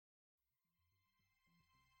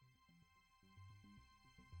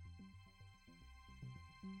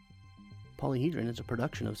Polyhedron is a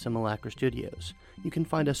production of Simulacra Studios. You can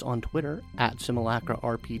find us on Twitter at Simulacra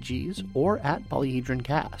RPGs or at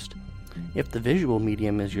PolyhedronCast. If the visual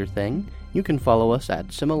medium is your thing, you can follow us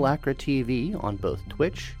at Simulacra TV on both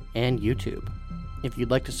Twitch and YouTube. If you'd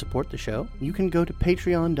like to support the show, you can go to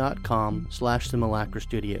patreon.com/Simulacra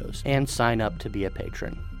Studios and sign up to be a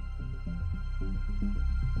patron.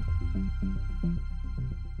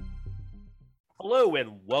 Hello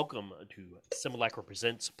and welcome to Simulacra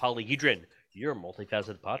Presents Polyhedron, your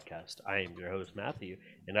multifaceted podcast. I am your host Matthew,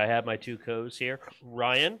 and I have my two co-hosts here,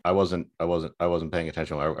 Ryan. I wasn't paying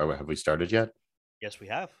attention. Have we started yet? Yes, we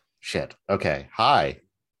have. Shit. Okay. Hi.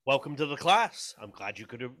 Welcome to the class. I'm glad you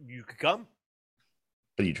could come.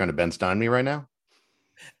 Are you trying to Ben Stein me right now?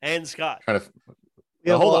 And Scott.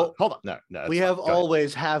 Hold on. No. We have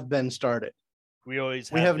always have been started. We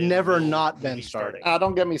have never not been started.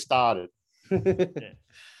 Don't get me started. Yeah.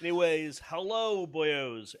 Anyways, hello,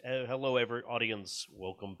 boyos. Hello, every audience.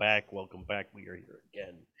 Welcome back. We are here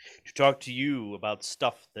again to talk to you about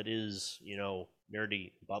stuff that is,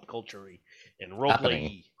 nerdy, pop culture-y, and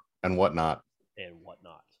roleplay and whatnot.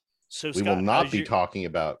 So, we Scott, will not be talking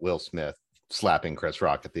about Will Smith slapping Chris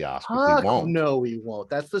Rock at the Oscars. We won't. No, we won't.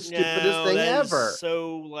 That's the stupidest thing ever.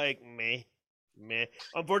 So, meh.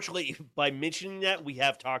 Unfortunately, by mentioning that, we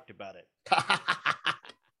have talked about it.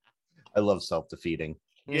 I love self-defeating.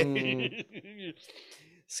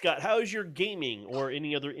 Scott, how's your gaming or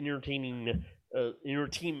any other entertainment?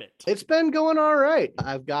 It's been going all right.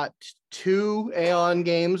 I've got 2 Aeon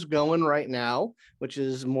games going right now, which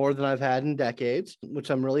is more than I've had in decades, which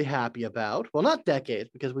I'm really happy about. Well, not decades,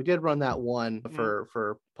 because we did run that one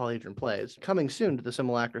for Polyhedron Plays. Coming soon to the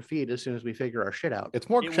Simulacra feed as soon as we figure our shit out. It's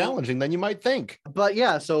more challenging than you might think. But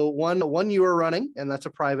yeah, so one you are running, and that's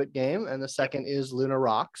a private game, and the second is Luna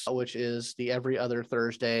Rocks, which is the every other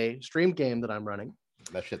Thursday stream game that I'm running.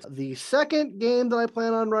 The second game that I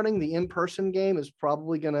plan on running, the in-person game, is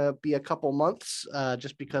probably going to be a couple months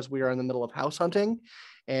just because we are in the middle of house hunting,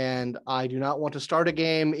 and I do not want to start a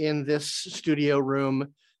game in this studio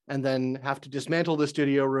room and then have to dismantle the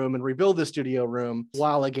studio room and rebuild the studio room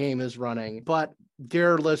while a game is running. But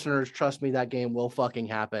dear listeners, trust me, that game will fucking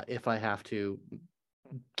happen if I have to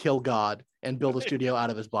kill God and build a studio out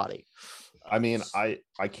of his body. I mean, I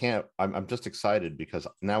can't. I'm just excited because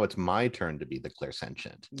now it's my turn to be the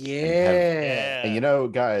clairsentient. Yeah.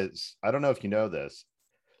 And guys, I don't know if you know this.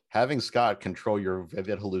 Having Scott control your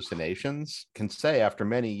vivid hallucinations can say, after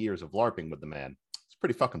many years of LARPing with the man, it's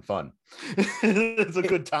pretty fucking fun. It's a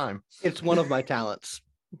good time. It's one of my talents.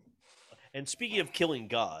 And speaking of killing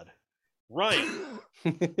God, Ryan,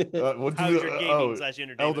 how's your gaming /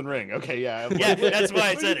 entertainment? Elden Ring. Okay, yeah. Yeah, that's why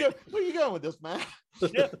I said it. Where are you going with this, man?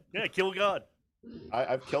 Yeah, kill God.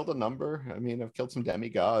 I've killed a number. I mean, I've killed some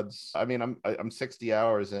demigods. I mean, I'm 60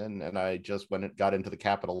 hours in, and I just got into the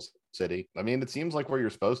capital city. I mean, it seems like where you're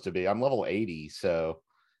supposed to be. I'm level 80, so.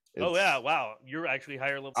 Oh yeah, wow! You're actually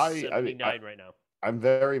higher level 79 right now. I'm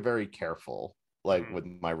very, very careful, with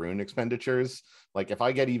my rune expenditures. Like, if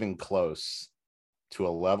I get even close to a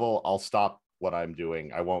level, I'll stop what I'm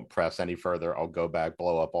doing. I won't press any further. I'll go back,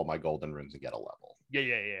 blow up all my golden runes, and get a level.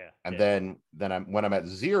 Yeah. And then when I'm at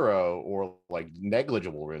 0 or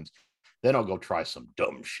negligible runes, then I'll go try some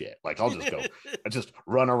dumb shit. I'll just go, I just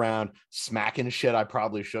run around smacking shit I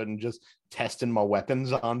probably shouldn't, just testing my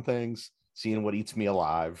weapons on things, seeing what eats me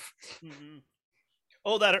alive. Mm-hmm.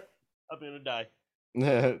 Oh, I'm gonna die.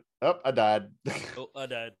 I died. I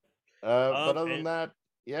died. But other than that,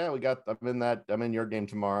 yeah, I'm in your game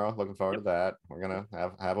tomorrow. Looking forward to that. We're gonna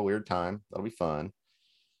have a weird time. That'll be fun.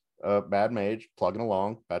 Bad Mage plugging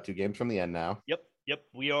along. About 2 games from the end now. Yep.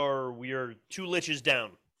 We are 2 liches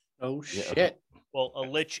down. Oh shit. Well, a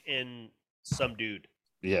lich and some dude.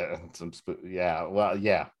 Yeah,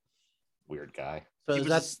 yeah. Weird guy. So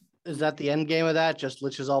is that the end game of that? Just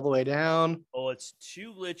liches all the way down? Oh, it's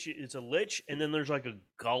 2 lich. It's a lich, and then there's a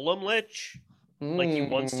golem lich. He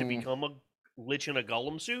wants to become a lich in a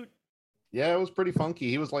golem suit. Yeah, it was pretty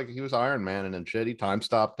funky. He was Iron Man and shit. He time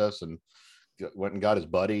stopped us and went and got his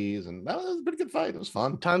buddies, and that was a pretty good fight. It was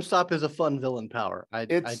fun. Time stop is a fun villain power. I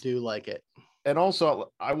do like it. And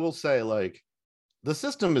also, I will say, the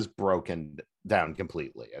system is broken down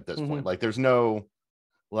completely at this point. There's no,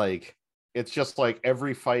 it's just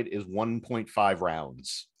every fight is 1.5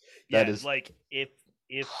 rounds. Yeah, that is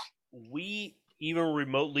if we even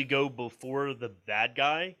remotely go before the bad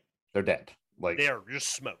guy, they're dead. They are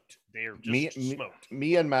just smoked. They are just smoked.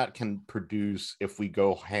 Me and Matt can produce, if we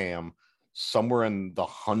go ham, somewhere in the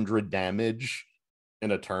 100 damage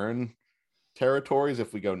in a turn territories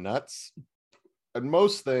if we go nuts. And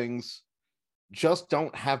most things just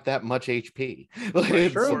don't have that much HP.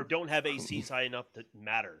 Right, or don't have ACs high enough to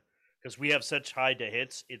matter. Because we have such high to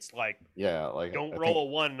hits, it's like, yeah, like don't roll a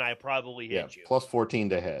 1 and I probably hit you. Plus 14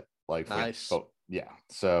 to hit. Like nice. Yeah.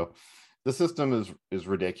 So the system is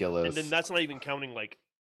ridiculous. And then that's not even counting like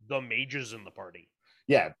the mages in the party.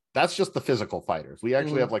 Yeah, that's just the physical fighters. We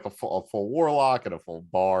actually have like a full warlock and a full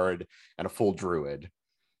bard and a full druid.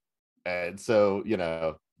 And so, you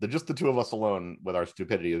know, just the two of us alone with our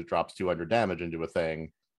stupidity who drops 200 damage into a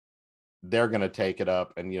thing, they're going to take it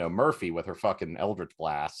up. And, you know, Murphy with her fucking Eldritch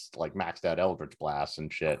Blast, like maxed out Eldritch Blast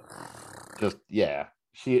and shit. Just, yeah,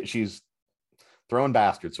 she's throwing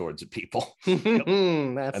bastard swords at people. That's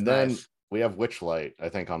and nice. then we have Witchlight, I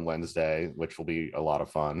think, on Wednesday, which will be a lot of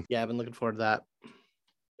fun. Yeah, I've been looking forward to that.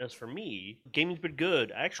 As for me, gaming's been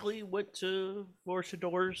good. I actually went to Forest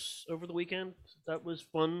Doors over the weekend. That was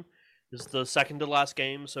fun. This is the second to last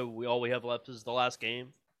game, so all we have left is the last game.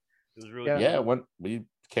 It was really cool. Yeah, we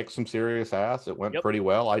kicked some serious ass. It went pretty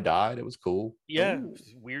well. I died. It was cool. Yeah,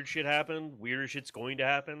 weird shit happened. Weirder shit's going to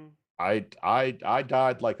happen. I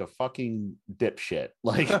died like a fucking dipshit.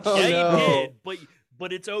 Like you did,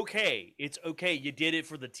 but it's okay. It's okay. You did it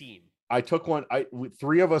for the team. I took one.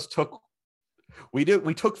 Three of us took. We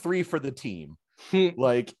took 3 for the team.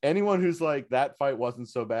 Like anyone who's like that fight wasn't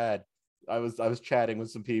so bad. I was chatting with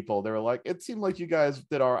some people. They were like, it seemed like you guys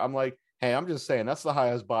did our. I'm like, hey, I'm just saying that's the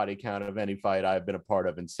highest body count of any fight I've been a part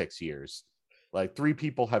of in 6 years. Like 3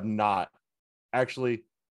 people have not actually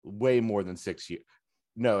way more than 6 years.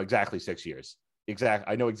 No, exactly 6 years.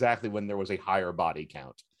 I know exactly when there was a higher body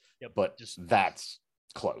count. Yep, but that's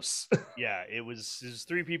close. Yeah, it was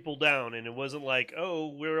 3 people down, and it wasn't like,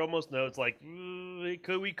 oh, we're almost no. It's like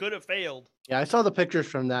we could have failed. Yeah, I saw the pictures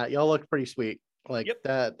from that. Y'all looked pretty sweet. Like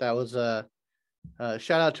that was a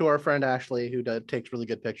shout out to our friend Ashley who takes really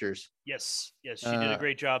good pictures. Yes, she did a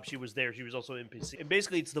great job. She was there. She was also NPC, and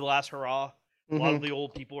basically it's the last hurrah. A lot of the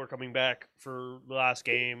old people are coming back for the last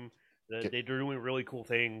game. They're doing a really cool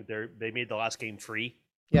thing. They made the last game free.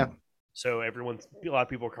 Yeah. So a lot of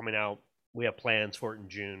people are coming out. We have plans for it in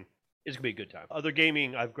June. It's going to be a good time. Other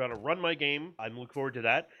gaming, I've got to run my game. I'm looking forward to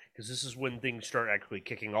that because this is when things start actually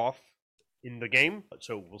kicking off in the game.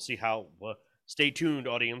 So we'll see how... stay tuned,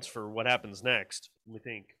 audience, for what happens next. Let me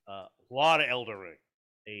think. A lot of Elden Ring.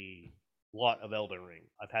 A lot of Elden Ring.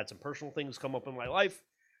 I've had some personal things come up in my life,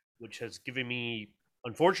 which has given me,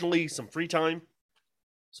 unfortunately, some free time.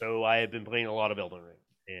 So I have been playing a lot of Elden Ring.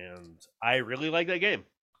 And I really like that game.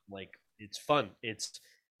 Like, it's fun. It's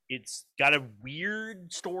got a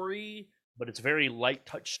weird story, but it's a very light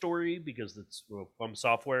touch story because it's from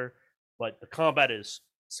software. But the combat is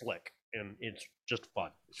slick, and it's just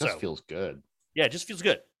fun. It just feels good. Yeah, it just feels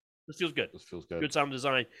good. This feels good. This feels good. Good sound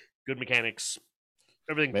design, good mechanics.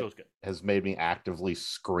 Everything feels good. Has made me actively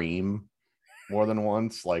scream more than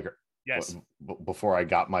once. Like, yes, before I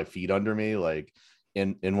got my feet under me, like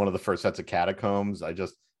in one of the first sets of catacombs, I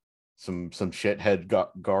just some shithead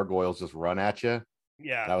gargoyles just run at you.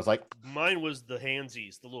 Yeah, and I was like, mine was the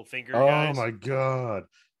handsies, the little finger guys. Oh my god.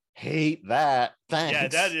 Hate that. Thanks. Yeah,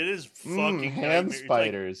 that it is fucking hand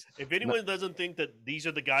spiders. Like, if anyone doesn't think that these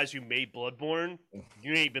are the guys who made Bloodborne,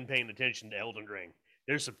 you ain't been paying attention to Elden Ring.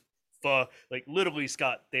 There's some like literally,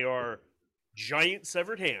 Scott, they are giant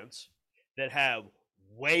severed hands that have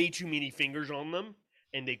way too many fingers on them,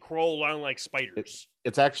 and they crawl around like spiders.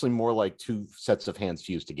 It's actually more like 2 sets of hands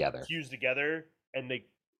fused together.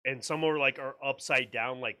 And some are like upside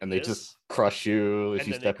down like and they just crush you as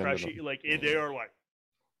you step into them. Like they are like.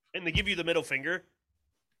 And they give you the middle finger.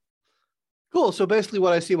 Cool. So basically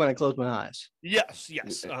what I see when I close my eyes. Yes.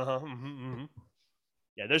 Uh-huh. Mm-hmm.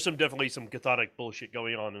 Yeah, there's definitely some cathodic bullshit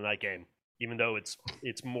going on in that game, even though it's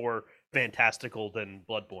more fantastical than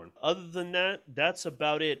Bloodborne. Other than that, that's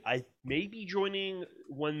about it. I may be joining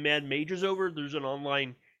when Mad Mage is over. There's an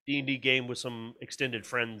online D&D game with some extended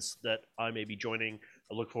friends that I may be joining.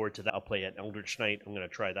 I look forward to that. I'll play at Eldritch Knight. I'm going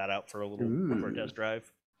to try that out for a test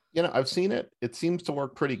drive. You know, I've seen it. It seems to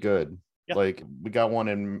work pretty good. Yeah. Like, we got one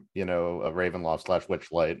in, a Ravenloft /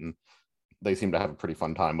 Witchlight, and they seem to have a pretty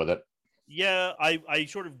fun time with it. Yeah, I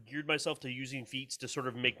sort of geared myself to using feats to sort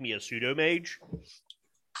of make me a pseudo mage,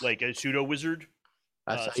 like a pseudo wizard.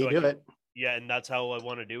 That's how you do it. Yeah, and that's how I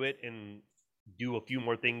want to do it, and do a few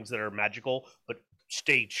more things that are magical, but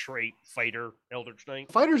stay straight fighter, Eldritch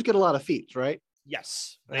Knight. Fighters get a lot of feats, right?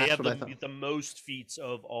 Yes, they have the most feats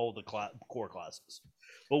of all the core classes.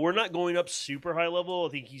 But we're not going up super high level. I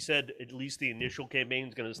think he said at least the initial campaign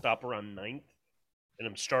is going to stop around 9th. And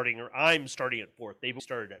I'm starting at 4th. They've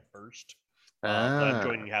started at 1st. But I'm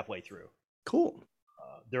joining halfway through. Cool.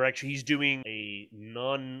 He's doing a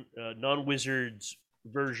non-wizards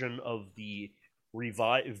version of the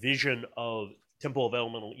vision of Temple of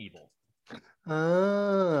Elemental Evil.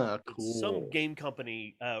 Ah, cool. Some game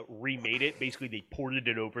company remade it. Basically, they ported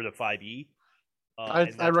it over to 5e.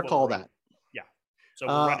 I recall that. Yeah. So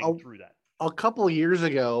we're running through that. A couple of years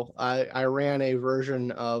ago, I ran a version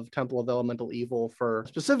of Temple of Elemental Evil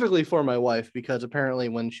specifically for my wife, because apparently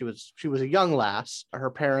when she was a young lass, her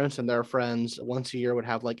parents and their friends once a year would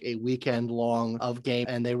have like a weekend long of game,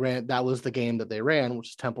 and that was the game that they ran, which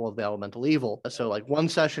is Temple of the Elemental Evil. So like one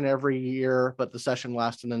session every year, but the session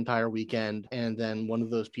lasted an entire weekend. And then one of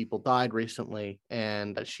those people died recently,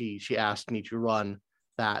 and she asked me to run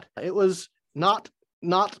that. It was not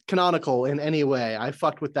canonical in any way. I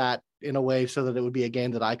fucked with that in a way so that it would be a game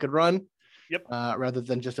that I could run. Yep. Rather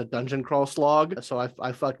than just a dungeon crawl slog. So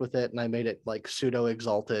I fucked with it, and I made it like pseudo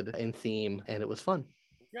exalted in theme, and it was fun.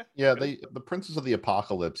 Yeah. The Princess of the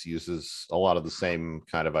Apocalypse uses a lot of the same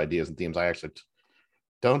kind of ideas and themes. I actually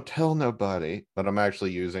don't tell nobody, but I'm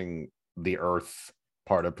actually using the Earth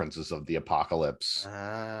part of Princess of the Apocalypse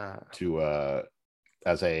to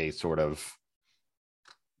as a sort of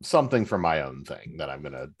something for my own thing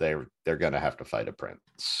that they're gonna have to fight a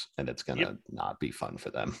prince, and it's gonna not be fun for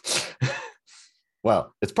them.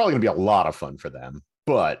 Well, it's probably gonna be a lot of fun for them,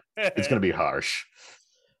 but it's gonna be harsh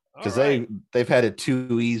because they've had it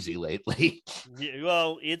too easy lately. Yeah,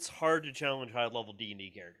 well, it's hard to challenge high level D&D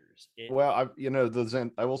characters.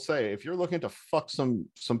 I will say, if you're looking to fuck some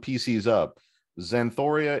PCs up,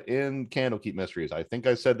 Xanthoria in Candlekeep Mysteries, I think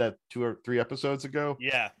I said that 2 or 3 episodes ago.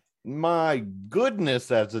 Yeah. My goodness,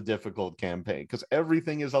 that's a difficult campaign because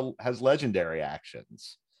everything has legendary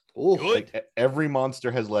actions. Like, every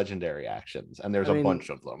monster has legendary actions, and there's a bunch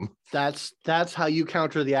of them. That's how you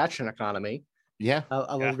counter the action economy. Yeah,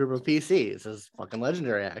 a group of PCs is fucking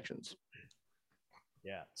legendary actions.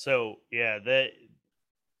 Yeah. So that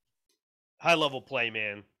high level play,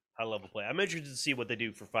 man. High level play. I'm interested to see what they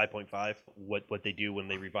do for 5.5. What they do when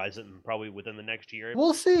they revise it, and probably within the next year.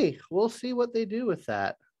 We'll see what they do with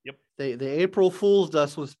that. Yep. They April Fool's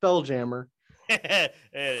us with Spelljammer.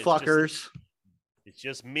 Fuckers. It's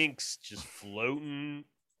just minks just floating.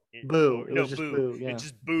 Boo. It was just boo. Yeah. It's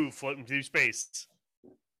just boo floating through space.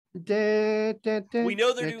 We know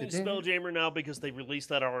they're doing Spelljammer now because they released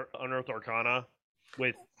that Unearthed Arcana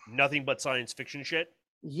with nothing but science fiction shit.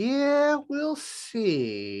 Yeah, we'll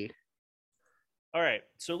see. All right,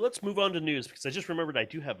 so let's move on to news, because I just remembered I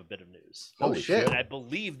do have a bit of news. Oh, shit. And I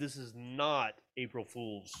believe this is not April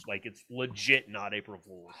Fool's. Like, it's legit not April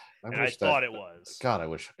Fool's. I thought it was. God, I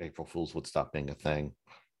wish April Fool's would stop being a thing.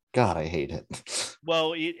 God, I hate it.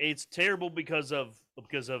 Well, it's terrible because of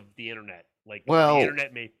the internet. Like, the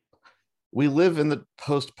internet made... We live in the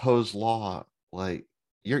post-Poe's law. Like,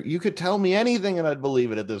 you could tell me anything and I'd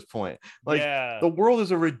believe it at this point. Like, the world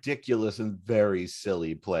is a ridiculous and very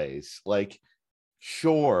silly place. Like,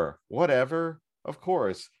 sure, whatever. Of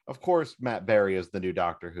course, Matt Berry is the new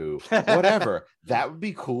Doctor Who. Whatever. That would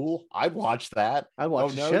be cool. I'd watch that. I'd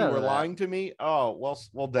watch. Oh no, you were lying to me. Oh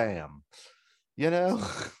well, damn. You know.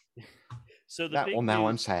 So now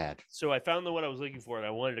I'm sad. So I found what I was looking for, and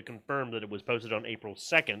I wanted to confirm that it was posted on April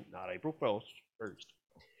 2nd, not April 1st.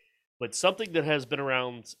 But something that has been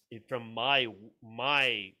around from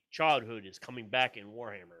my childhood is coming back in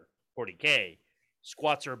Warhammer 40K.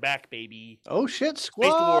 Squats are back, baby. Oh shit,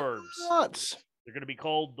 Space Dwarves. They're going to be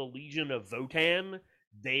called the Legion of Votan.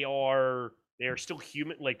 They are still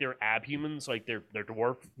human, like they're abhumans, like they're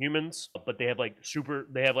dwarf humans, but they have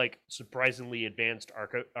surprisingly advanced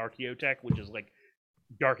archaeotech, which is like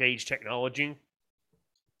Dark Age technology.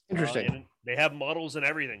 Interesting. And they have models and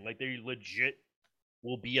everything. Like, they legit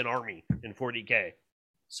will be an army in 40K.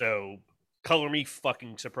 So color me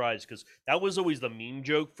fucking surprised, because that was always the meme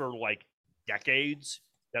joke for like decades,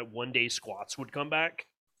 that one day squats would come back.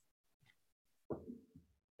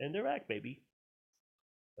 And they're back, baby.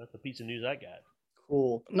 That's the piece of news I got.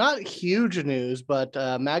 Cool. Not huge news, but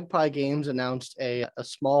Magpie Games announced a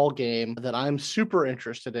small game that I'm super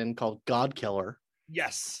interested in called God Killer.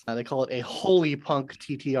 Yes. They call it a holy punk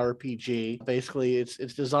TTRPG. Basically, it's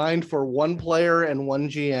designed for one player and one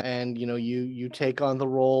GM, and you take on the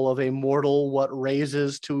role of a mortal what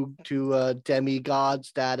raises to demigod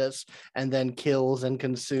status, and then kills and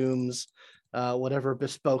consumes whatever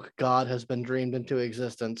bespoke god has been dreamed into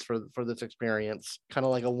existence for this experience. Kind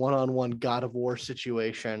of like a one-on-one God of War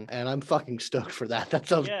situation, and I'm fucking stoked for that. That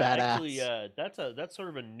sounds badass. Actually, that's sort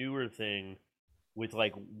of a newer thing with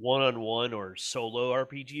like one-on-one or solo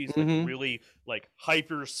RPGs, like really like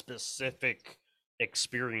hyper-specific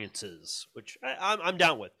experiences, which I'm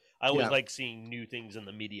down with. I always like seeing new things in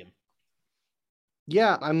the medium.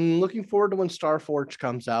 Yeah, I'm looking forward to when Starforge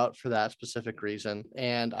comes out for that specific reason,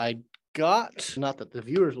 and I got, not that the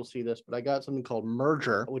viewers will see this, but I got something called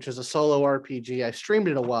Merger, which is a solo RPG. I streamed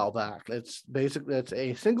it a while back. It's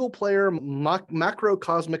a single player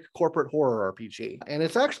macrocosmic corporate horror RPG, and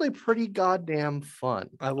it's actually pretty goddamn fun.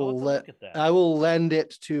 I will lend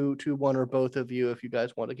it to one or both of you if you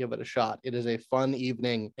guys want to give it a shot. It is a fun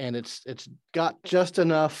evening, and it's got just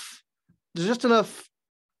enough. There's just enough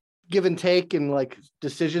give and take and like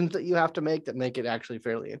decisions that you have to make that make it actually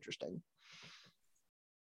fairly interesting.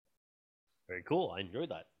 Very cool. I enjoyed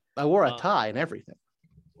that. I wore a tie and everything.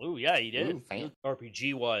 Oh yeah, you did.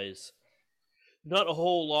 RPG wise, not a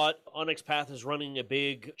whole lot. Onyx Path is running a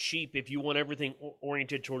big cheap. If you want everything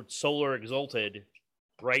oriented towards Solar Exalted,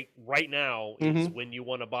 right now is when you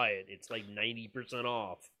want to buy it. It's like 90%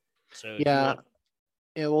 off. So yeah.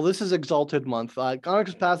 Yeah, well, this is Exalted month.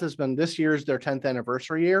 Onyx Path has been this year's their 10th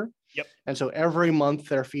anniversary year. Yep. And so every month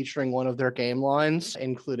they're featuring one of their game lines,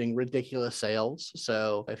 including ridiculous sales.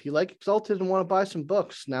 So if you like Exalted and want to buy some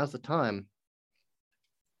books, now's the time.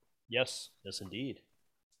 Yes, indeed.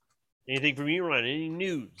 Anything from you, Ryan? Any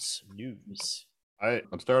news?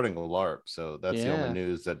 I'm starting a LARP, so that's the only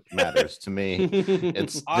news that matters to me.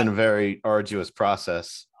 It's been a very arduous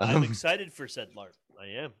process. I'm excited for said LARP.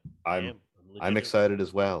 I am. I'm excited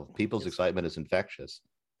as well. People's excitement is infectious.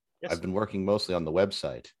 Yes. I've been working mostly on the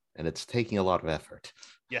website, and it's taking a lot of effort.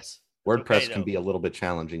 Yes. WordPress can be a little bit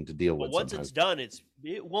challenging to deal with. Once it's done, it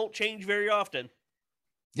won't change very often.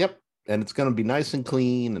 Yep, and it's going to be nice and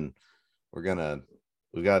clean, and we're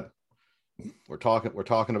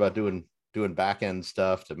talking about doing back end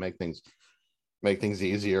stuff to make things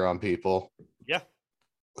easier on people. Yeah.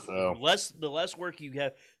 So the less work you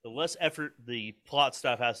have, the less effort the plot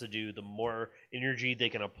staff has to do, the more energy they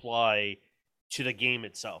can apply to the game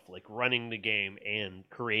itself, like running the game and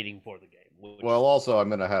creating for the game. Well, also I'm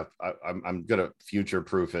gonna future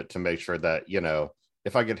proof it to make sure that,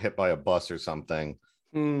 if I get hit by a bus or something,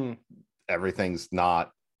 everything's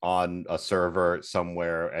not on a server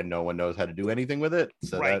somewhere and no one knows how to do anything with it.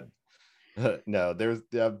 So I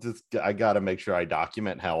got to make sure I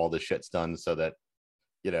document how all this shit's done so that,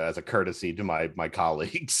 as a courtesy to my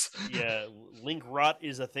colleagues. Yeah, link rot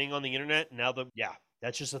is a thing on the internet. Now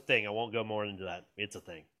that's just a thing. I won't go more into that. It's a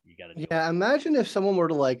thing. You got to do it. Imagine if someone were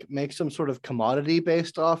to like make some sort of commodity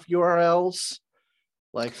based off URLs,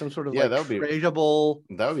 like some sort of tradable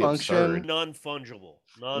that would be function. Absurd. Non-fungible.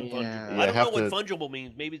 Yeah. I don't know what fungible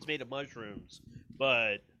means. Maybe it's made of mushrooms,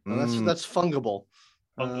 but that's fungible.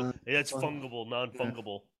 That's fungible,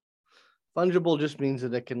 non-fungible. Yeah. Fungible just means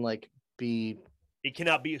that it can be. It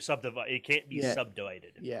cannot be subdivided. It can't be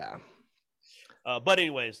subdivided. Yeah. But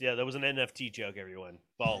anyways, that was an NFT joke. Everyone,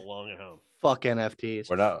 follow along at home. Fuck NFTs.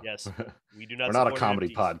 We're not. Yes, we do not. We're not a comedy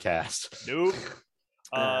NFTs. podcast. Nope.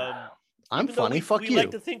 I'm funny. Fuck we you. We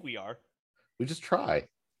like to think we are. We just try.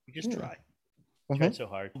 Try. Try so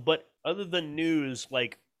hard. But other than news,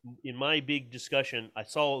 like in my big discussion, I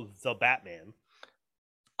saw the Batman.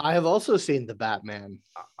 I have also seen the Batman.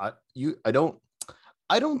 I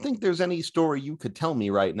don't think there's any story you could tell me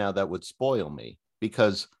right now that would spoil me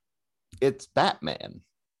because it's Batman.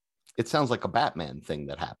 It sounds like a Batman thing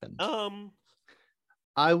that happened.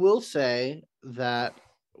 I will say that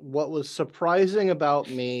what surprised me about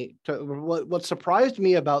the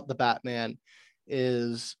Batman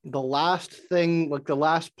is the last thing, like the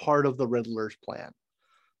last part of the Riddler's plan.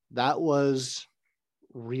 That was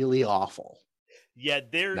really awful. Yeah,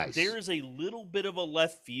 there's a little bit of a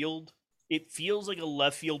left field. It feels like a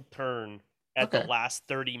left field turn at the last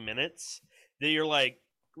 30 minutes that you're like,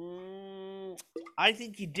 I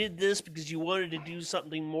think you did this because you wanted to do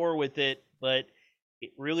something more with it, but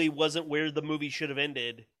it really wasn't where the movie should have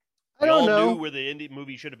ended. We all knew where the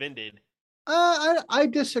movie should have ended. I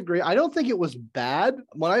disagree. I don't think it was bad.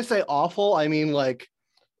 When I say awful, I mean like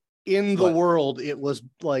in the world, it was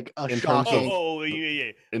like a shocking.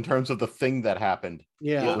 In terms of the thing that happened,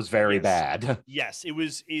 it was very bad. Yes, it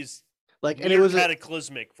was. And it was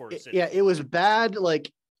cataclysmic for a city. Yeah, it was bad,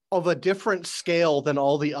 like of a different scale than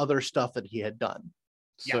all the other stuff that he had done.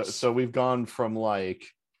 So we've gone from doxing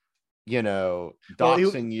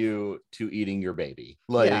you to eating your baby,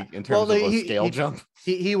 in terms of a scale jump.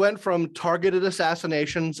 He went from targeted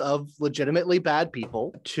assassinations of legitimately bad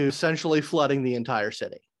people to essentially flooding the entire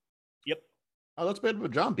city. Yep. Oh, that's a bit of a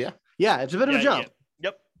jump. Yeah. Yeah, it's a bit of a jump.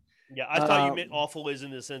 Yep. Yeah, I thought you meant awful is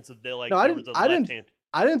in the sense of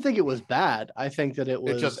I didn't think it was bad. I think that it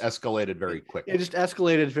just escalated very quickly. It just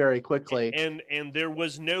escalated very quickly. And there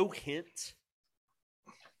was no hint.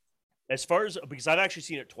 As far as, because I've actually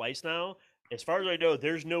seen it twice now, as far as I know,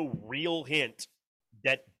 there's no real hint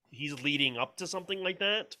that he's leading up to something like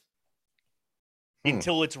that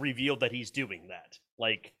until it's revealed that he's doing that.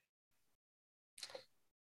 Like,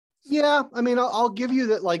 Yeah, I mean, I'll give you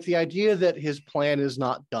that. Like the idea that his plan is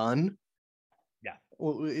not done. Yeah,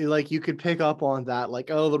 like you could pick up on that.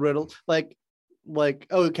 Like, oh, the riddle. Like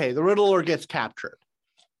okay, the Riddler gets captured.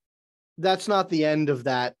 That's not the end of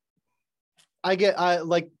that. I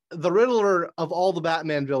like the Riddler of all the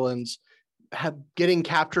Batman villains getting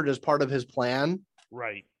captured as part of his plan.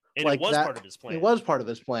 Right. And like it was that, part of his plan. It was part of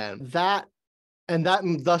his plan. That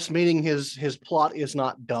thus meaning his plot is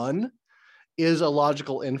not done is a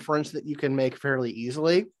logical inference that you can make fairly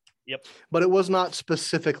easily. Yep. But it was not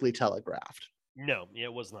specifically telegraphed. No,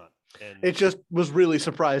 it was not. And it just was really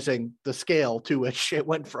surprising the scale to which it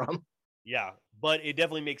went from. Yeah, but it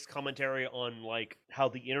definitely makes commentary on like how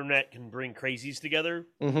the internet can bring crazies together.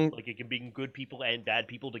 Mm-hmm. Like it can bring good people and bad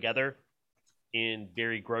people together in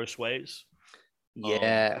very gross ways.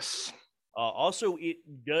 Yes. Also,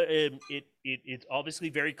 it's obviously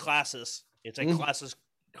very classist. It's a classist.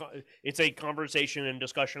 It's a conversation and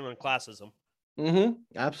discussion on classism. Mm-hmm.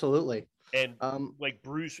 Absolutely. And like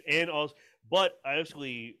Bruce and also, but I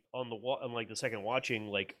actually on like the second watching,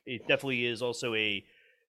 like it definitely is also a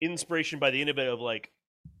inspiration by the end of it of like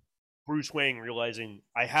Bruce Wayne realizing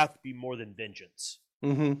I have to be more than vengeance.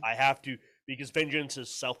 Mm-hmm. I have to, because vengeance is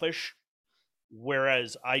selfish,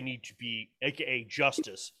 whereas I need to be, aka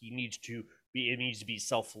justice. It needs to be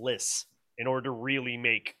selfless in order to really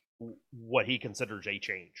make what he considers a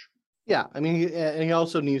change. Yeah, I mean, he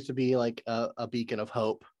also needs to be like a beacon of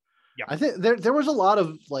hope. Yeah, I think there was a lot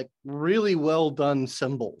of like really well done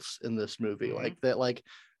symbols in this movie, like that, like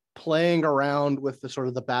playing around with the sort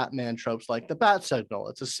of the Batman tropes, like the bat signal.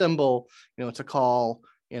 It's a symbol, it's a call,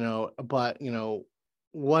 but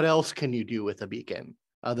what else can you do with a beacon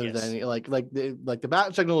other than like the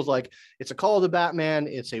bat signal is like it's a call to Batman,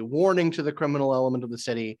 it's a warning to the criminal element of the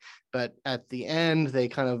city, but at the end there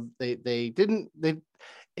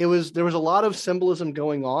was a lot of symbolism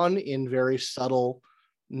going on in very subtle,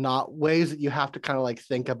 not ways that you have to kind of like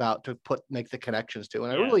think about to make the connections to,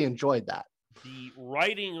 and I really enjoyed that. The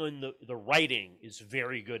writing on the writing is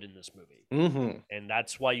very good in this movie, and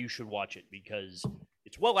that's why you should watch it because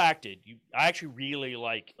it's well acted. I actually really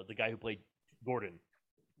like the guy who played Gordon.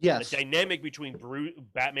 Yes, the dynamic between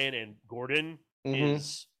Batman and Gordon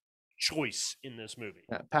is choice in this movie.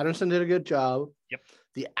 Yeah, Patterson did a good job. Yep,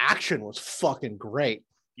 the action was fucking great.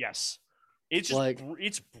 Yes, it's just like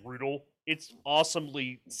it's brutal. It's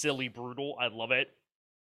awesomely silly brutal. I love it.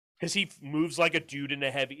 Because he moves like a dude in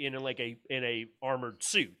a armored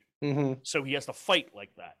suit, so he has to fight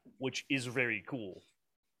like that, which is very cool.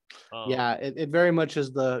 Yeah, it very much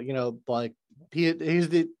is the like he's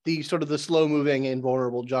the sort of the slow moving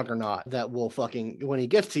invulnerable juggernaut that will fucking when he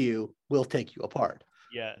gets to you will take you apart.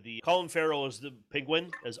 Yeah, the Colin Farrell is the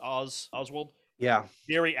Penguin as Oswald. Yeah,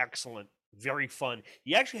 very excellent, very fun.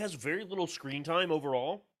 He actually has very little screen time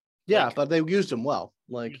overall. Yeah, but they used him well.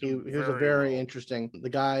 Like he was a very interesting. The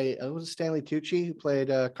guy was Stanley Tucci who played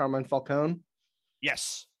Carmine Falcone.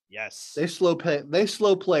 Yes. They slow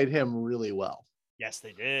played him really well. Yes,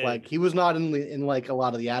 they did. Like he was not in like a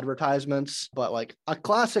lot of the advertisements, but like a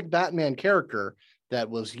classic Batman character that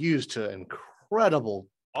was used to incredible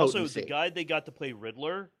potency. Also, the guy they got to play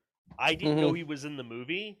Riddler, I didn't know he was in the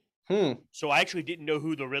movie. So I actually didn't know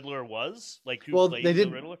who the Riddler was. Like who played the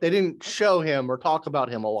Riddler. They didn't show him or talk about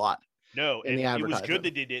him a lot. No, and it was good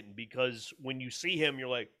that they didn't because when you see him, you're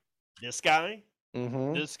like, this guy,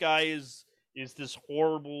 this guy is this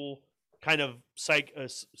horrible kind of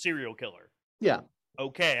serial killer. Yeah.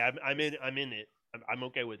 Okay, I'm in it. I'm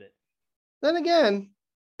okay with it. Then again,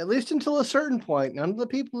 at least until a certain point, none of the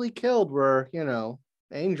people he killed were,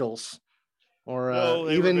 angels or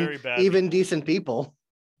even decent people.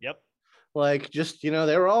 Yep. Like just they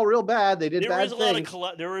were all real bad. They did bad things.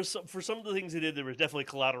 There was for some of the things they did. There was definitely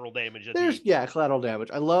collateral damage. Collateral damage.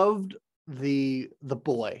 I loved the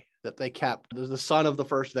boy that they kept. The son of the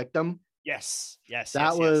first victim. Yes.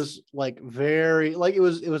 That was like very like it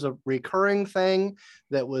was a recurring thing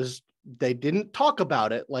that was. They didn't talk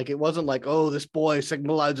about it. Like it wasn't like, oh, this boy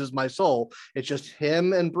symbolizes my soul. It's just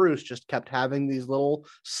him and Bruce just kept having these little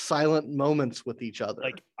silent moments with each other.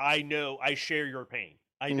 Like I know, I share your pain.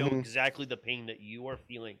 I know exactly the pain that you are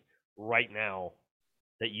feeling right now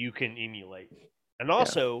that you can emulate. And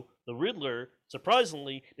also, the Riddler,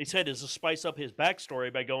 surprisingly, they said is to spice up his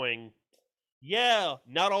backstory by going, yeah,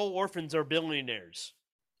 not all orphans are billionaires.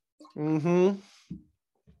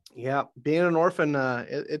 Yeah, being an orphan,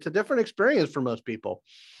 it's a different experience for most people.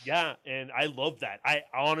 Yeah, and I love that. I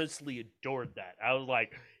honestly adored that. I'm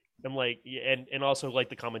like, and also like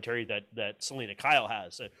the commentary that Selena Kyle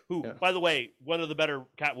has, who, by the way, one of the better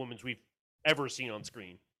Catwomans we've ever seen on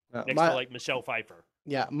screen, next to like Michelle Pfeiffer.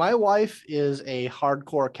 Yeah, my wife is a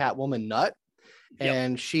hardcore Catwoman nut,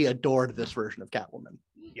 and she adored this version of Catwoman.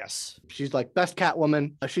 Yes. She's like, best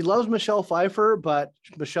Catwoman. She loves Michelle Pfeiffer, but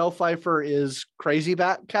Michelle Pfeiffer is crazy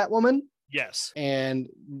Catwoman. Yes. And,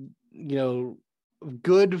 you know,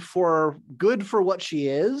 good for what she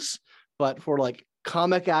is, but for like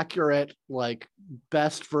comic accurate, like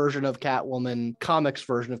best version of Catwoman, comics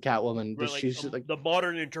version of Catwoman. Right, She's like the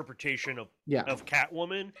modern interpretation of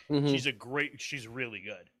Catwoman. Mm-hmm. She's really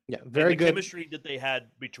good. Yeah, very good. The chemistry that they had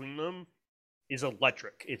between them is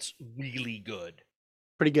electric. It's really good.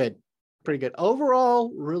 Pretty good.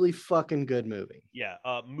 Overall, really fucking good movie. Yeah,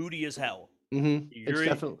 moody as hell. Mm-hmm. It's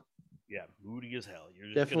definitely moody as hell.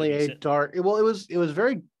 You're definitely a dark. Well, it was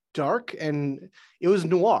very dark and it was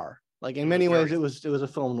noir. Like in many ways, it was a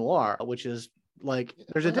film noir, which is like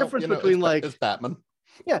there's a difference between it's Batman.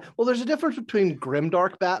 Yeah, well, there's a difference between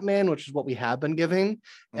grimdark Batman, which is what we have been giving,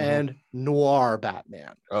 and noir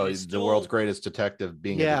Batman. Oh, the world's greatest detective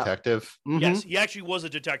being a detective. Mm-hmm. Yes, he actually was a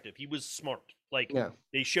detective. He was smart. Like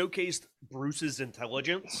they showcased Bruce's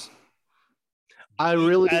intelligence.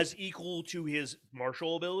 As equal to his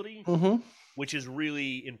martial ability, which is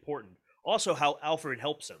really important. Also, how Alfred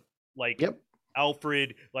helps him. Like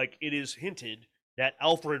Alfred, like it is hinted that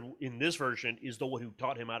Alfred in this version is the one who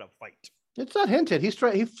taught him how to fight. It's not hinted. He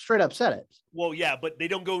straight up said it. Well, yeah, but they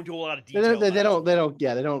don't go into a lot of detail. They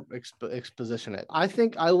don't exposition it. I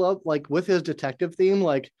think I love like with his detective theme,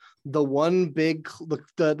 like the one big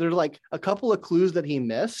there's like a couple of clues that he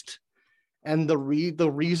missed, and the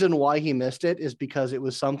reason why he missed it is because it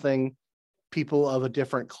was something people of a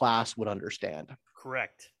different class would understand.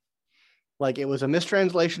 Correct. Like it was a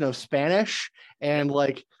mistranslation of Spanish and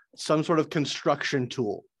like some sort of construction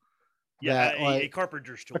tool. Yeah, a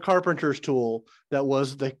carpenter's tool. A carpenter's tool that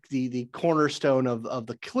was the cornerstone of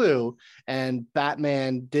the clue, and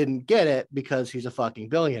Batman didn't get it because he's a fucking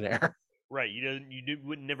billionaire. Right, you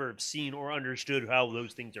would never have seen or understood how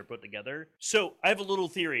those things are put together. So I have a little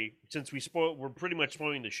theory, since we're pretty much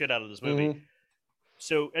spoiling the shit out of this movie. Mm-hmm.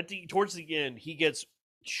 So towards the end, he gets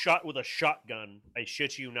shot with a shotgun. I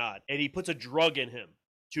shit you not, and he puts a drug in him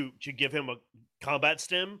to give him a combat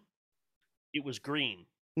stim. It was green.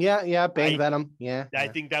 Yeah, Bane Venom. I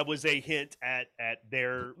think that was a hint at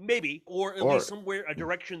their maybe, or at least somewhere a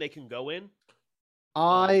direction they can go in.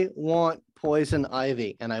 I want Poison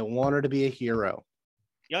Ivy, and I want her to be a hero.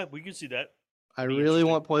 Yeah, we can see that. I really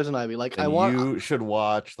want Poison Ivy. Like you should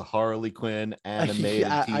watch the Harley Quinn animated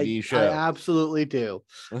TV show. I absolutely do,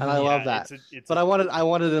 and I love that. But I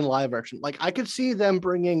want it in live action. Like I could see them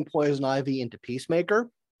bringing Poison Ivy into Peacemaker.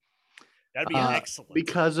 That'd be excellent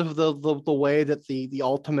because of the way that the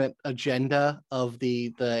ultimate agenda of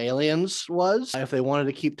the aliens was. If they wanted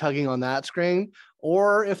to keep tugging on that string,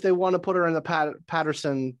 or if they want to put her in the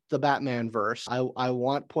Patterson the Batman verse, I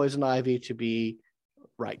want Poison Ivy to be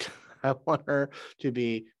right. I want her to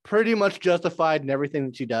be pretty much justified in everything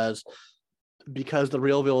that she does, because the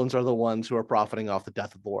real villains are the ones who are profiting off the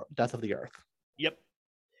death of the Earth. Yep.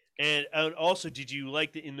 And also, did you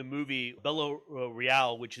like in the movie Bella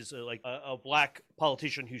Real, which is a black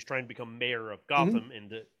politician who's trying to become mayor of Gotham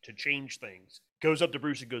and to change things, goes up to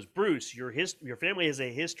Bruce and goes, Bruce, your family has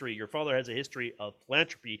a history. Your father has a history of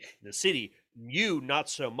philanthropy in the city. You, not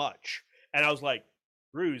so much. And I was like,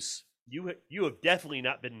 Bruce, you have definitely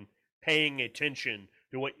not been paying attention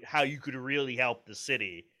to how you could really help the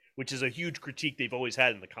city, which is a huge critique they've always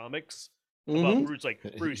had in the comics. About Bruce,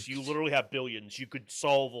 Bruce, you literally have billions. You could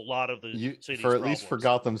solve a lot of the city's problems. Least for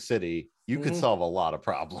Gotham City, you could solve a lot of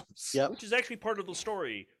problems. Yeah, which is actually part of the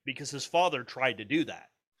story because his father tried to do that,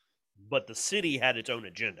 but the city had its own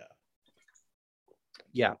agenda.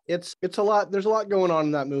 Yeah, it's a lot. There's a lot going on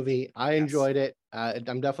in that movie. I enjoyed it.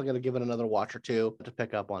 I'm definitely going to give it another watch or two to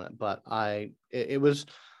pick up on it. But it was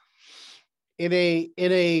in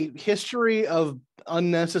a history of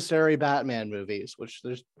unnecessary Batman movies, which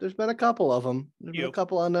there's been a couple of them. There's been a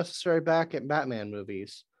couple unnecessary Batman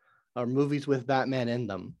movies, or movies with Batman in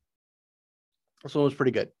them. This one was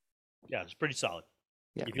pretty good. Yeah, it's pretty solid.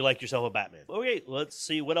 Yeah. If you like yourself a Batman. Okay, let's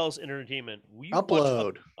see what else entertainment.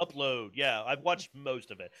 Upload. Yeah, I've watched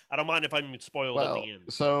most of it. I don't mind if I'm spoiled at the end.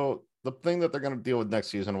 So the thing that they're going to deal with next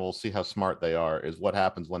season, we'll see how smart they are, is what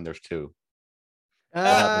happens when there's two. What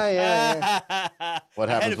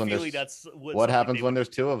happens when there's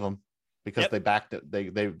two of them? Because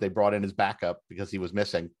they brought in his backup because he was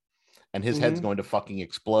missing, and his head's going to fucking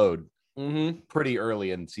explode pretty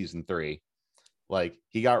early in season 3. Like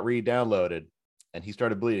he got re-downloaded and he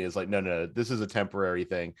started bleeding. It's like, no, this is a temporary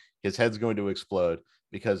thing. His head's going to explode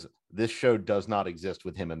because this show does not exist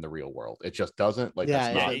with him in the real world. It just doesn't. Like,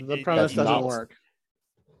 the premise doesn't work.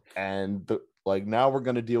 And Like now we're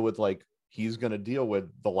going to deal with like he's going to deal with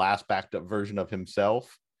the last backed up version of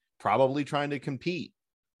himself, probably trying to compete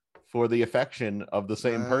for the affection of the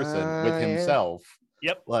same person with himself.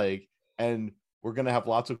 Yep. Like, and we're going to have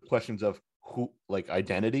lots of questions of who, like,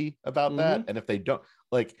 identity about that. And if they don't,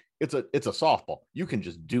 like, it's a softball. You can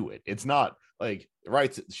just do it. It's not like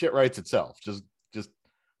shit writes itself. Just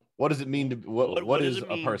what does it mean to what is does it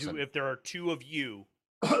mean a person if there are two of you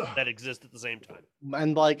that exist at the same time?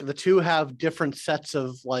 And like the two have different sets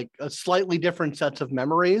of like slightly different sets of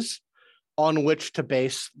memories on which to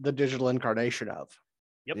base the digital incarnation of.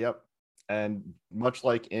 Yep. And much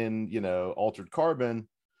like in, Altered Carbon,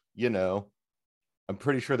 I'm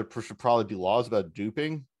pretty sure there should probably be laws about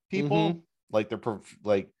duping people. Like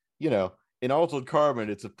in Altered Carbon,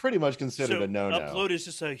 it's pretty much considered a no-no. Upload is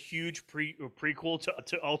just a huge prequel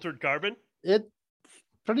to Altered Carbon. It's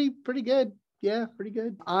pretty good. Yeah, pretty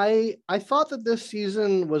good. I thought that this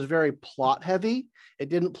season was very plot heavy. It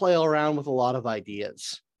didn't play around with a lot of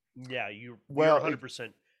ideas. Yeah, you're 100%.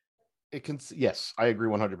 Yes, I agree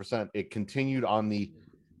 100%. It continued on the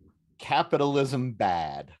capitalism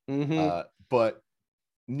bad, but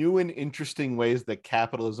new and interesting ways that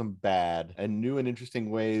capitalism bad, and new and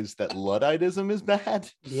interesting ways that Ludditism is bad.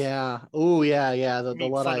 Yeah. Oh, yeah. The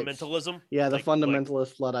Luddites. Fundamentalism. Yeah, the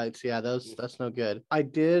fundamentalist Luddites. Yeah, that's no good. I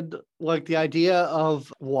did like the idea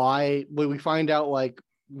of why when we find out like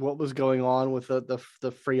what was going on with the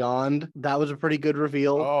Freond. That was a pretty good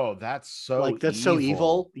reveal. Oh, that's so so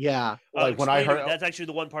evil. Yeah. Like when I heard that's actually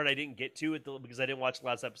the one part I didn't get to because I didn't watch the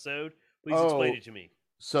last episode. Please explain it to me.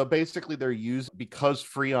 So basically they're because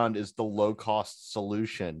Freon is the low cost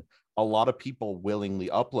solution, a lot of people willingly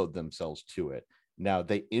upload themselves to it. Now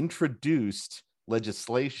they introduced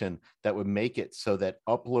legislation that would make it so that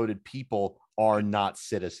uploaded people are not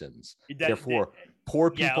citizens. Therefore,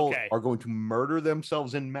 poor people are going to murder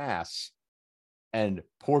themselves in mass, and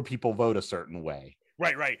poor people vote a certain way.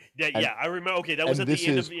 Right. Yeah, I remember. Okay, that was at the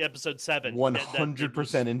end of episode 7.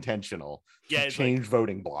 100% intentional. Yeah, change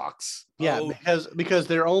voting blocks. Yeah, because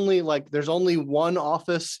there's only one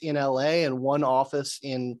office in LA and one office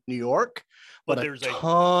in New York, but there's a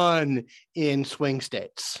ton in swing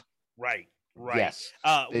states. Right. Yes.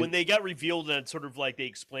 When they got revealed and sort of like they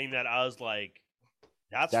explained that, I was like,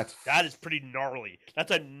 that is pretty gnarly.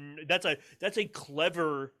 That's a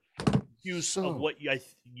clever use of what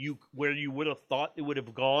where you would have thought it would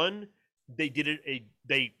have gone. They did it.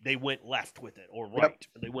 They went left with it, or right.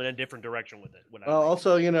 Yep. They went a different direction with it.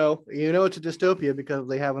 Also, it's a dystopia because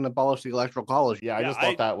they haven't abolished the electoral college. Yeah, I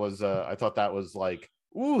thought that was like,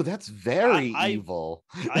 ooh, that's very evil.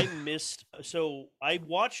 I missed. So I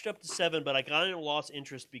watched up to 7, but I kind of lost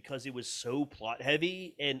interest because it was so plot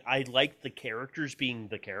heavy, and I liked the characters being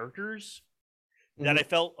the characters. That I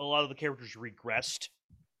felt a lot of the characters regressed.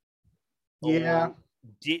 Yeah.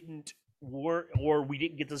 Or we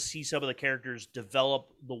didn't get to see some of the characters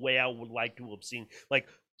develop the way I would like to have seen, like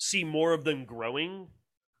see more of them growing,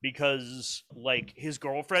 because like his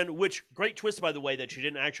girlfriend, which great twist by the way that she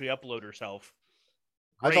didn't actually upload herself.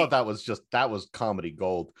 Great. I thought that was comedy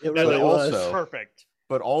gold. It really was perfect.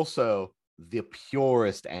 But also the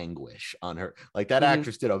purest anguish on her. Like that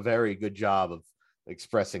actress did a very good job of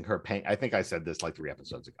expressing her pain. I think I said this like 3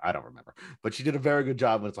 episodes ago. I don't remember, but she did a very good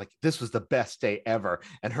job when it's like, this was the best day ever,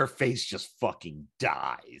 and her face just fucking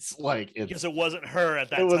dies. Like because it wasn't her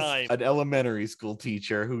at that time. An elementary school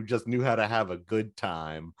teacher who just knew how to have a good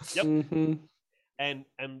time. Yep. And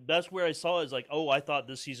that's where I saw is like, oh, I thought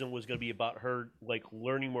this season was going to be about her like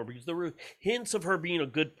learning more, because there were hints of her being a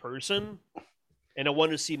good person. And I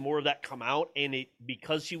wanted to see more of that come out, and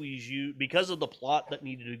because of the plot that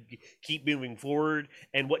needed to keep moving forward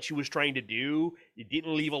and what she was trying to do, it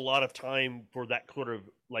didn't leave a lot of time for that sort of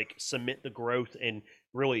like cement the growth and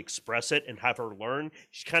really express it and have her learn.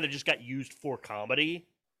 She kind of just got used for comedy.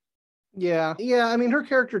 Yeah. I mean, her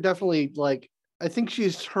character definitely like. I think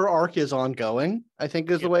her arc is ongoing, I think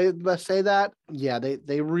is the way to best say that. Yeah,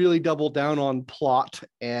 they really doubled down on plot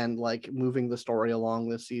and like moving the story along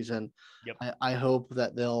this season. Yep. I hope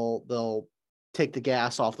that they'll take the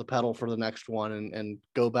gas off the pedal for the next one and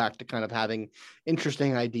go back to kind of having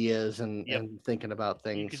interesting ideas and thinking about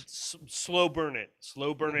things. You could slow burn it,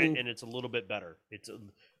 and it's a little bit better. It's a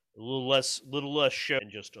little less show, and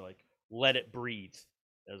just to like let it breathe,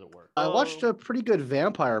 as it were. I watched a pretty good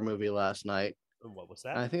vampire movie last night. And what was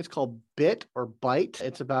that? I think it's called Bit or Bite.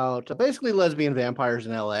 It's about basically lesbian vampires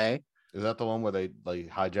in LA. Is that the one where they like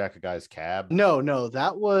hijack a guy's cab? No,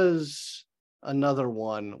 that was another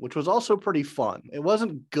one, which was also pretty fun. It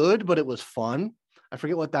wasn't good, but it was fun. I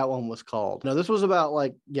forget what that one was called. No, this was about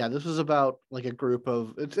like a group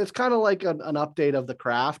of, it's kind of like an update of The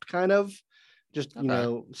Craft kind of. Just,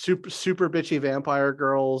 super bitchy vampire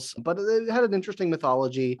girls, but it had an interesting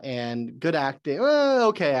mythology and good acting.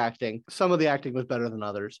 Okay acting. Some of the acting was better than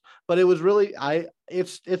others, but it was really,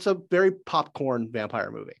 it's a very popcorn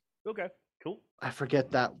vampire movie. Okay, cool. I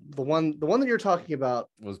forget that the one that you're talking about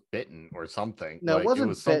was Bitten or something. No, it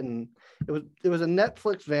wasn't Bitten. It was a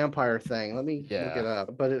Netflix vampire thing. Let me look it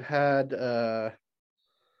up. But it had that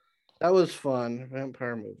was fun.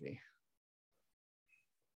 Vampire movie.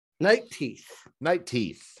 Night Teeth.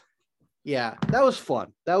 Yeah, that was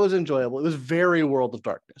fun. That was enjoyable. It was very World of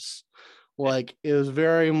Darkness. Like, it was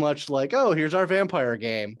very much like, oh, here's our vampire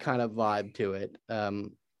game kind of vibe to it,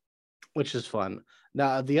 which is fun.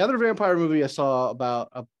 Now, the other vampire movie I saw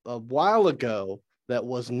about a while ago that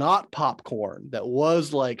was not popcorn, that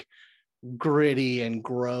was like gritty and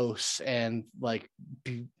gross and like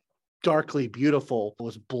darkly beautiful,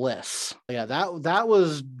 was Bliss. Yeah, that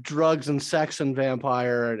was drugs and sex and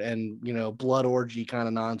vampire and blood orgy kind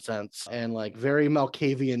of nonsense and like very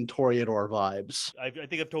Malkavian Toreador vibes. I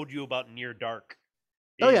think I've told you about Near Dark.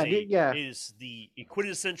 It is the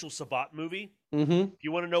quintessential Sabbat movie. Mm-hmm. If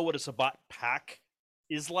you want to know what a Sabbat pack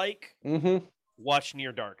is like, watch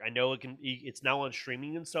Near Dark. I know it's now on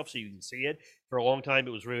streaming and stuff, so you can see it. For a long time,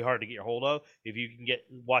 it was really hard to get your hold of. If you can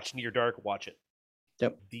watch Near Dark, watch it.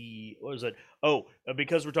 Yep. What was it? Oh,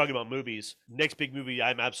 because we're talking about movies, next big movie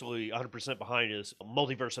I'm absolutely 100% behind is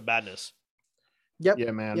Multiverse of Madness. Yep. Yeah,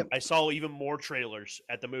 man. Yep. I saw even more trailers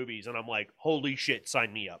at the movies, and I'm like, holy shit,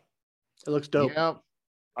 sign me up. It looks dope. Yeah.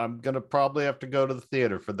 I'm going to probably have to go to the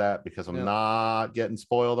theater for that because I'm not getting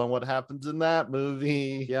spoiled on what happens in that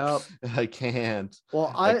movie. Yep. I can't.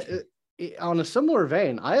 Well, on a similar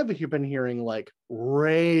vein, I have been hearing like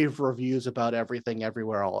rave reviews about Everything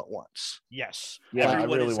Everywhere All at Once. Yes. Yeah, Everyone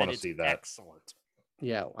I really want to see that. Excellent.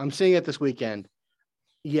 Yeah, I'm seeing it this weekend.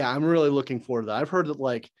 Yeah, I'm really looking forward to that. I've heard that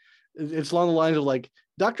like it's along the lines of like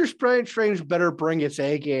Doctor Strange better bring its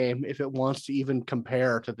A game if it wants to even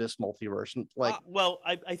compare to this multiverse. And like,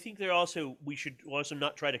 I think we should also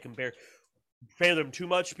not try to compare them too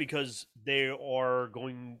much because they are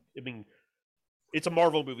going. I mean, it's a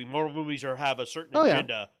Marvel movie. Marvel movies have a certain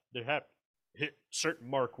agenda. They have hit certain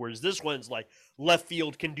mark, whereas this one's like left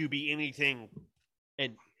field can be anything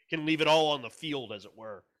and can leave it all on the field, as it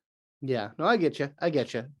were. Yeah, no, I get you.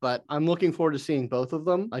 But I'm looking forward to seeing both of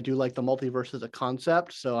them. I do like the multiverse as a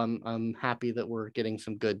concept, so I'm happy that we're getting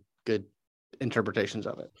some good interpretations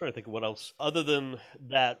of it. I'm trying to think of what else. Other than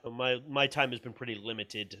that, my time has been pretty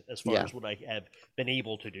limited as far as what I have been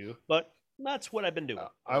able to do, but that's what I've been doing.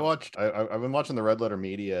 I've been watching the Red Letter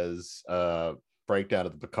Media's breakdown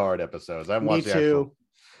of the Picard episodes. I haven't watched the too. actual,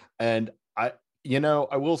 and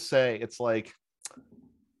I will say it's like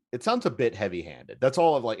it sounds a bit heavy-handed. That's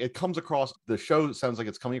all of like it comes across. The show sounds like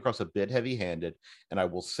it's coming across a bit heavy-handed, and I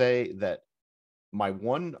will say that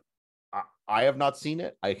I have not seen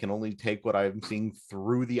it. I can only take what I'm seeing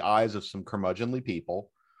through the eyes of some curmudgeonly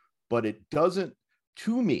people, but it doesn't,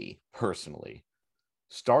 to me personally,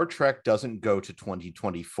 Star Trek doesn't go to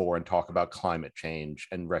 2024 and talk about climate change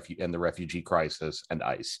and the refugee crisis and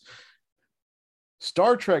ice.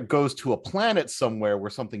 Star Trek goes to a planet somewhere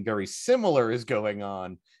where something very similar is going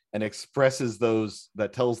on and expresses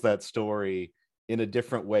tells that story in a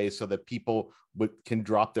different way so that people can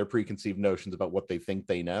drop their preconceived notions about what they think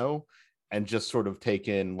they know and just sort of take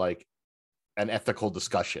in like an ethical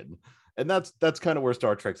discussion. And that's kind of where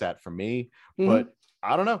Star Trek's at for me. But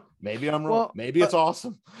I don't know. Maybe I'm wrong. Well, maybe it's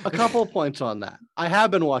awesome. A couple of points on that. I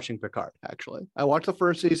have been watching Picard, actually. I watched the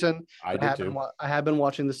first season. I have been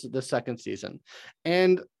watching the second season.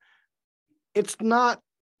 And it's not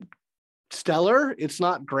stellar. It's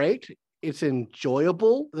not great. It's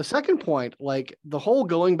enjoyable. The second point, like the whole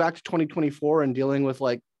going back to 2024 and dealing with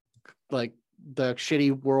like the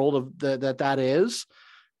shitty world of that is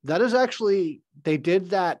actually, they did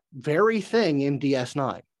that very thing in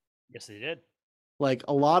DS9. Yes, they did. Like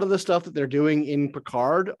a lot of the stuff that they're doing in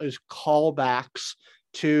Picard is callbacks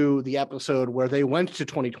to the episode where they went to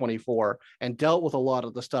 2024 and dealt with a lot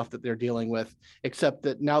of the stuff that they're dealing with, except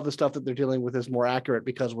that now the stuff that they're dealing with is more accurate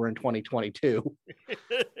because we're in 2022.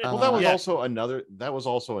 Well, that was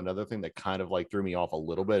also another thing that kind of like threw me off a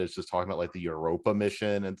little bit. It's just talking about like the Europa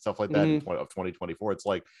mission and stuff like that of 2024. It's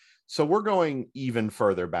like, so we're going even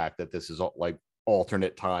further back that this is like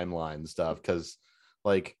alternate timeline stuff. Cause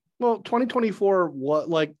like, well, 2024, what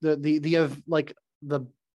like the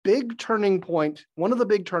big turning point, one of the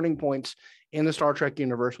big turning points in the Star Trek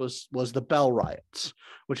universe was the Bell riots,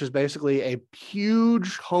 which is basically a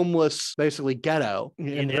huge homeless, basically ghetto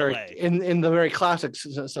in the very classic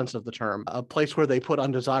sense of the term, a place where they put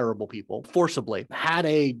undesirable people forcibly, had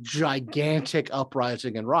a gigantic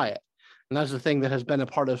uprising and riot. And that's the thing that has been a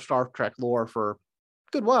part of Star Trek lore for a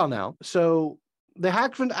good while now. So they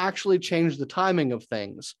haven't actually changed the timing of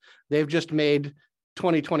things. They've just made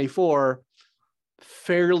 2024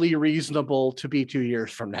 fairly reasonable to be 2 years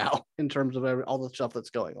from now in terms of all the stuff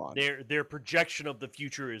that's going on. Their projection of the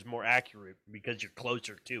future is more accurate because you're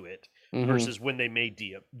closer to it Mhm. versus when they made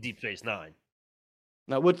Deep Space Nine.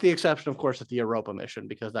 Now, with the exception, of course, of the Europa mission,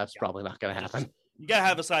 because that's probably not going to happen. You gotta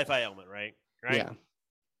have a sci-fi element, right? Yeah.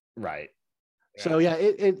 Right. So yeah,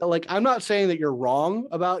 it like I'm not saying that you're wrong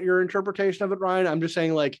about your interpretation of it, Ryan. I'm just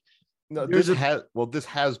saying like no, this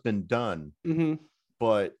has been done,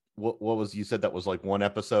 but what was you said that was like one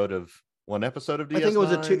episode of DS9? I think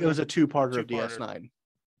it was a two-parter of DS9.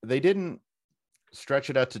 They didn't stretch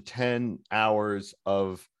it out to 10 hours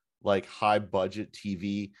of like high budget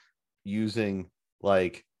TV using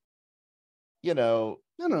like, you know.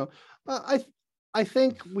 No. I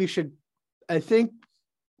think we should. I think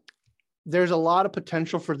there's a lot of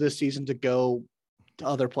potential for this season to go to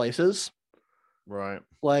other places. Right.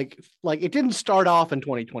 Like it didn't start off in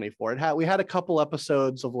 2024. We had a couple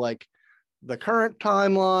episodes of like the current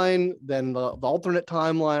timeline, then the alternate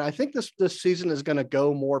timeline. I think this season is going to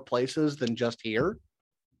go more places than just here.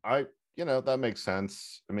 That makes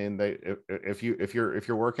sense. I mean, if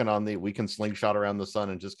you're working on we can slingshot around the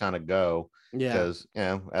sun and just kind of go. Yeah. Because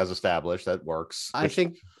as established, that works. I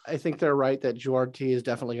think they're right that Geordi is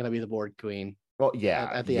definitely going to be the board queen. Well, yeah.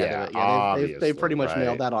 At the end of it, yeah, they pretty much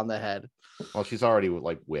nailed that on the head. Well, she's already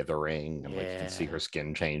like withering, and like you can see her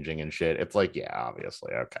skin changing and shit. It's like, yeah,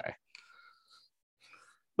 obviously, okay.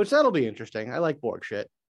 Which that'll be interesting. I like Borg shit.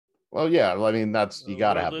 Well, yeah. I mean, you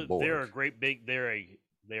got to have the Borg. They're a great big.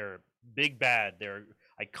 They're big bad. They're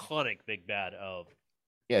iconic big bad of.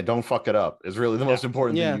 Yeah, don't fuck it up. Is really the most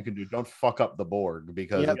important thing you can do. Don't fuck up the Borg,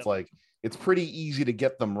 because it's like it's pretty easy to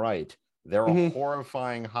get them right. They're a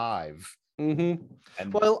horrifying hive. And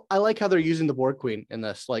well, I like how they're using the Borg Queen in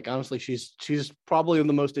this. Like, honestly, she's probably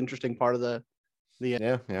the most interesting part of the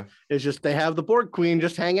yeah. It's just they have the Borg Queen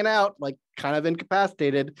just hanging out, like kind of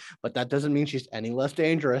incapacitated, but that doesn't mean she's any less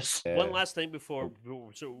dangerous. Yeah. One last thing before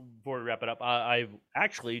we wrap it up, I've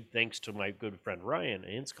actually, thanks to my good friend Ryan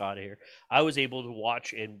and Scott here, I was able to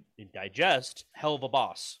watch and digest Hell of a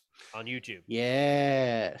Boss on YouTube.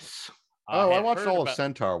 Yes. I watched all of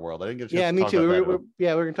Centaur World. I didn't get a chance to me talk too. About we're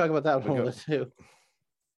going to talk about that one too.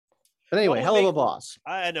 But anyway, Hell of a Boss.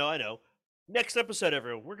 I know. Next episode,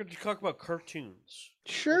 everyone, we're going to talk about cartoons.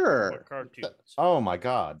 Sure. Cartoons. Oh my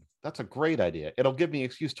God, that's a great idea. It'll give me an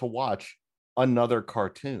excuse to watch another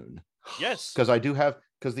cartoon. Yes,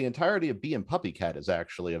 because the entirety of Bee and Puppycat is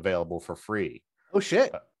actually available for free. Oh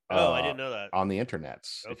shit! I didn't know that. On the internet.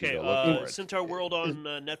 Okay, Centaur World on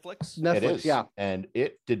Netflix. It is, yeah. And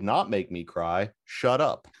it did not make me cry. Shut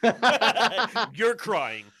up. You're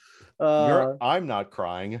crying. I'm not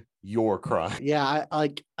crying. You're crying. Yeah,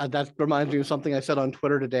 that reminds me of something I said on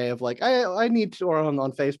Twitter today of like I need to, or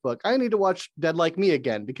on Facebook, I need to watch Dead Like Me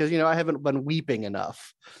again because I haven't been weeping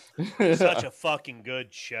enough. Such a fucking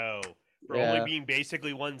good show for only being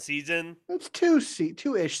basically one season. It's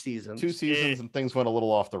two-ish seasons. 2 seasons and things went a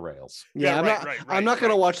little off the rails. Yeah, I'm not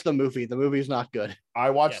gonna watch the movie. The movie's not good.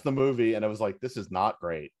 I watched the movie and I was like, this is not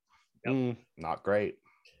great. Yep. Not great.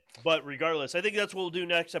 But regardless, I think that's what we'll do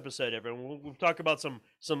next episode, everyone. We'll talk about some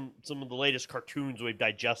of the latest cartoons we've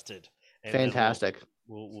digested. And fantastic.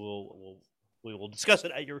 We will discuss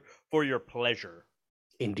it for your pleasure.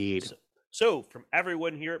 Indeed. So from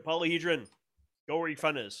everyone here at Polyhedron, go where your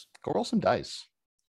fun is. Go roll some dice.